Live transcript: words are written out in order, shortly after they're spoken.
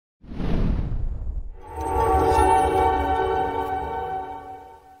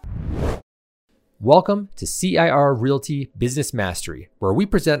Welcome to CIR Realty Business Mastery, where we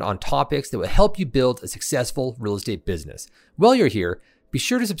present on topics that will help you build a successful real estate business. While you're here, be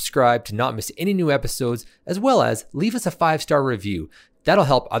sure to subscribe to not miss any new episodes, as well as leave us a 5-star review. That'll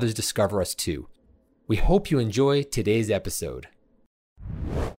help others discover us too. We hope you enjoy today's episode.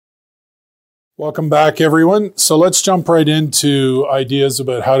 Welcome back, everyone. So let's jump right into ideas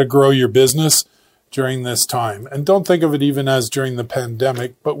about how to grow your business during this time. And don't think of it even as during the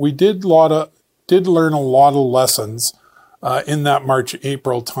pandemic, but we did learn a lot of lessons in that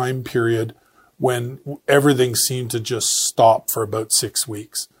March-April time period when everything seemed to just stop for about 6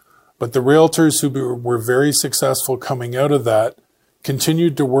 weeks. But the realtors who were very successful coming out of that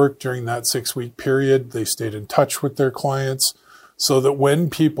continued to work during that 6-week period. They stayed in touch with their clients so that when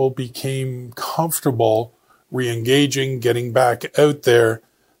people became comfortable re-engaging, getting back out there,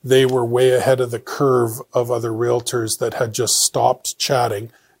 they were way ahead of the curve of other realtors that had just stopped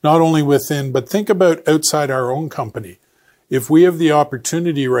chatting. Not only within, but think about outside our own company. If we have the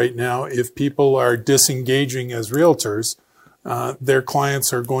opportunity right now, if people are disengaging as realtors, their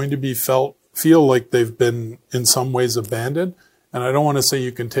clients are going to feel like they've been in some ways abandoned. And I don't want to say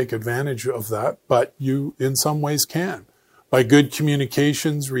you can take advantage of that, but you in some ways can. By good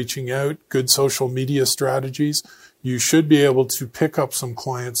communications, reaching out, good social media strategies, you should be able to pick up some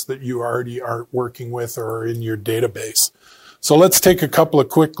clients that you already are working with or are in your database. So let's take a couple of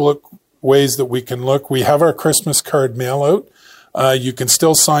quick ways that we can look. We have our Christmas card mail out. You can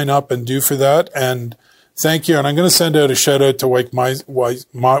still sign up and do for that. And thank you. And I'm going to send out a shout out to Mike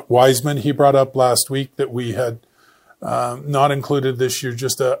Wiseman. He brought up last week that we had not included this year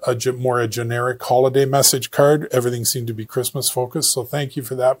just a generic holiday message card. Everything seemed to be Christmas focused. So thank you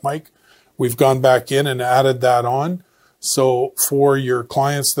for that, Mike. We've gone back in and added that on. So for your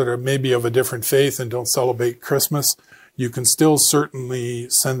clients that are maybe of a different faith and don't celebrate Christmas, you can still certainly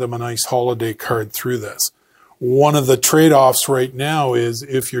send them a nice holiday card through this. One of the trade-offs right now is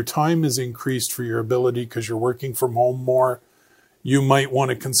if your time is increased for your ability because you're working from home more, you might want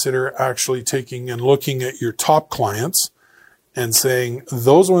to consider actually taking and looking at your top clients and saying,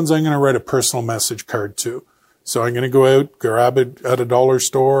 those ones I'm going to write a personal message card to. So I'm going to go out, grab it at a dollar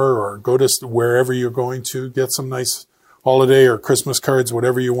store or go to wherever you're going to, get some nice holiday or Christmas cards,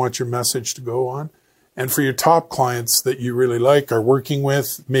 whatever you want your message to go on. And for your top clients that you really like, are working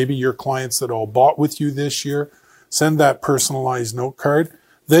with, maybe your clients that all bought with you this year, send that personalized note card.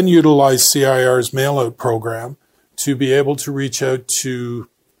 Then utilize CIR's mail-out program to be able to reach out to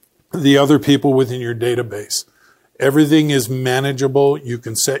the other people within your database. Everything is manageable. You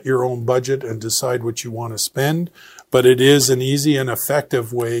can set your own budget and decide what you want to spend, but it is an easy and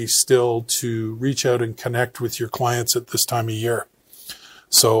effective way still to reach out and connect with your clients at this time of year.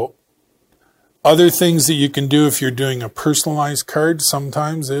 So other things that you can do if you're doing a personalized card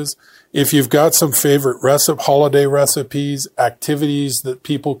sometimes is if you've got some favorite holiday recipes, activities that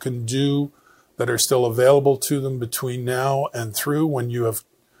people can do that are still available to them between now and through when you have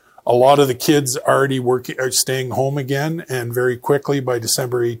a lot of the kids already are staying home again, and very quickly by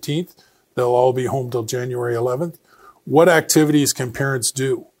December 18th, they'll all be home till January 11th. What activities can parents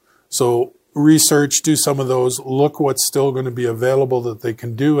do? So research, do some of those, look what's still going to be available that they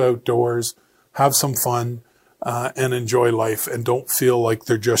can do outdoors, have some fun, and enjoy life and don't feel like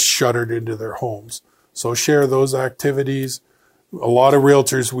they're just shuttered into their homes. So share those activities. A lot of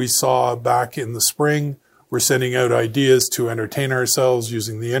realtors we saw back in the spring were sending out ideas to entertain ourselves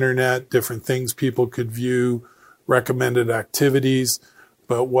using the internet, different things people could view, recommended activities.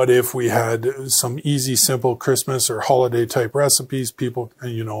 But what if we had some easy, simple Christmas or holiday type recipes? People,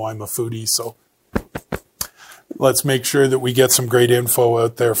 and you know, I'm a foodie, so let's make sure that we get some great info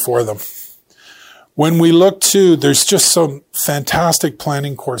out there for them. When we look to, there's just some fantastic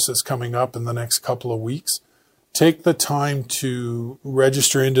planning courses coming up in the next couple of weeks. Take the time to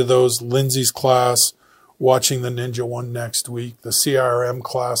register into those. Lindsay's class, watching the Ninja one next week, the CRM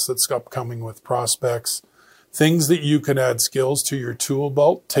class that's upcoming with prospects, things that you can add skills to your tool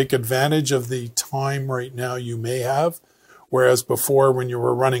belt. Take advantage of the time right now you may have, whereas before when you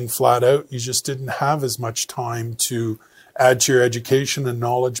were running flat out, you just didn't have as much time to add to your education and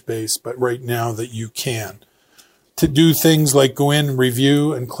knowledge base, but right now that you can. To do things like go in,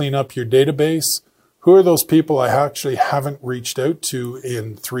 review, and clean up your database. Who are those people I actually haven't reached out to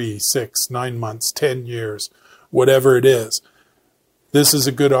in 3, 6, 9 months, 10 years, whatever it is? This is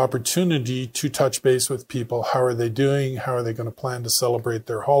a good opportunity to touch base with people. How are they doing? How are they going to plan to celebrate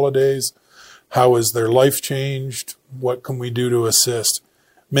their holidays? How has their life changed? What can we do to assist?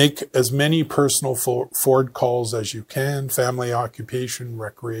 Make as many personal forward calls as you can, family, occupation,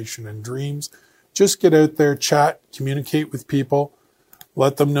 recreation, and dreams. Just get out there, chat, communicate with people.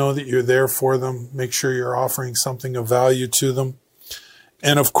 Let them know that you're there for them. Make sure you're offering something of value to them.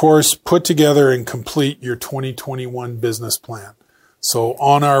 And of course, put together and complete your 2021 business plan. So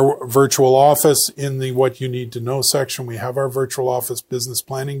on our virtual office, in the What You Need to Know section, we have our virtual office business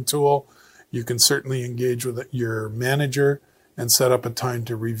planning tool. You can certainly engage with your manager and set up a time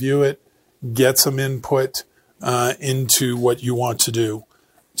to review it, get some input into what you want to do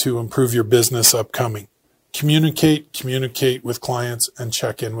to improve your business upcoming. Communicate with clients and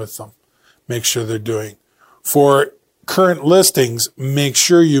check in with them. Make sure they're doing. For current listings, make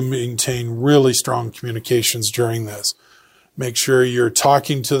sure you maintain really strong communications during this. Make sure you're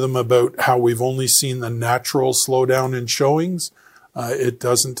talking to them about how we've only seen the natural slowdown in showings. It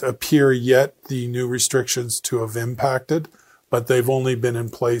doesn't appear yet the new restrictions to have impacted, but they've only been in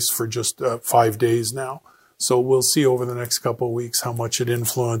place for just 5 days now. So we'll see over the next couple of weeks how much it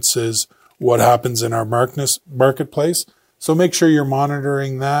influences what happens in our marketplace. So make sure you're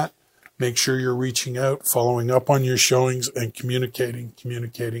monitoring that. Make sure you're reaching out, following up on your showings, and communicating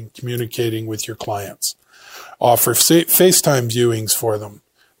with your clients. Offer FaceTime viewings for them.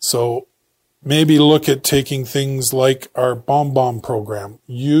 So maybe look at taking things like our BombBomb program.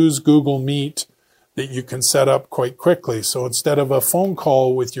 Use Google Meet that you can set up quite quickly. So instead of a phone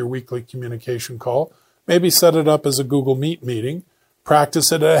call with your weekly communication call, maybe set it up as a Google Meet meeting.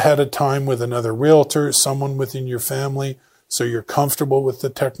 Practice it ahead of time with another realtor, someone within your family, so you're comfortable with the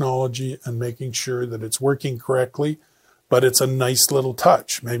technology and making sure that it's working correctly. But it's a nice little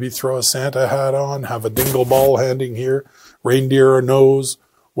touch. Maybe throw a Santa hat on, have a dingle ball handing here, reindeer or nose,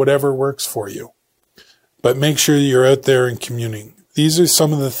 whatever works for you. But make sure you're out there and communing. These are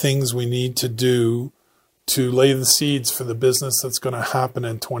some of the things we need to do to lay the seeds for the business that's going to happen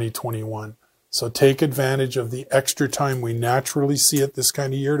in 2021. So take advantage of the extra time we naturally see at this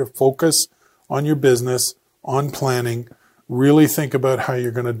kind of year to focus on your business, on planning. Really think about how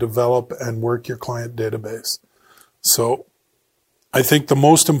you're going to develop and work your client database. So I think the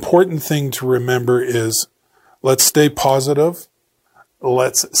most important thing to remember is let's stay positive.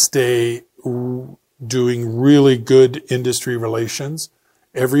 Let's stay doing really good industry relations.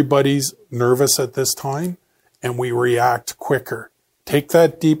 Everybody's nervous at this time, and we react quicker. Take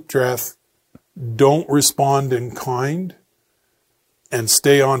that deep breath. Don't respond in kind, and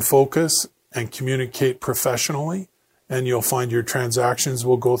stay on focus and communicate professionally, and you'll find your transactions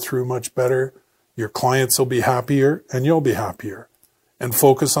will go through much better. Your clients will be happier, and you'll be happier. And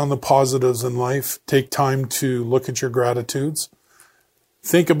focus on the positives in life. Take time to look at your gratitudes.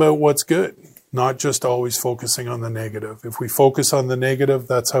 Think about what's good, not just always focusing on the negative. If we focus on the negative,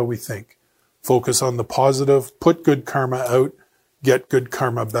 that's how we think. Focus on the positive, put good karma out, get good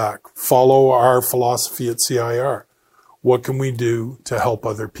karma back. Follow our philosophy at CIR. What can we do to help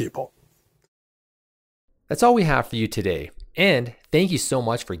other people? That's all we have for you today. And thank you so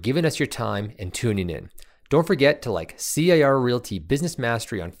much for giving us your time and tuning in. Don't forget to like CIR Realty Business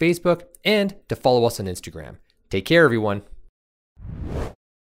Mastery on Facebook and to follow us on Instagram. Take care, everyone.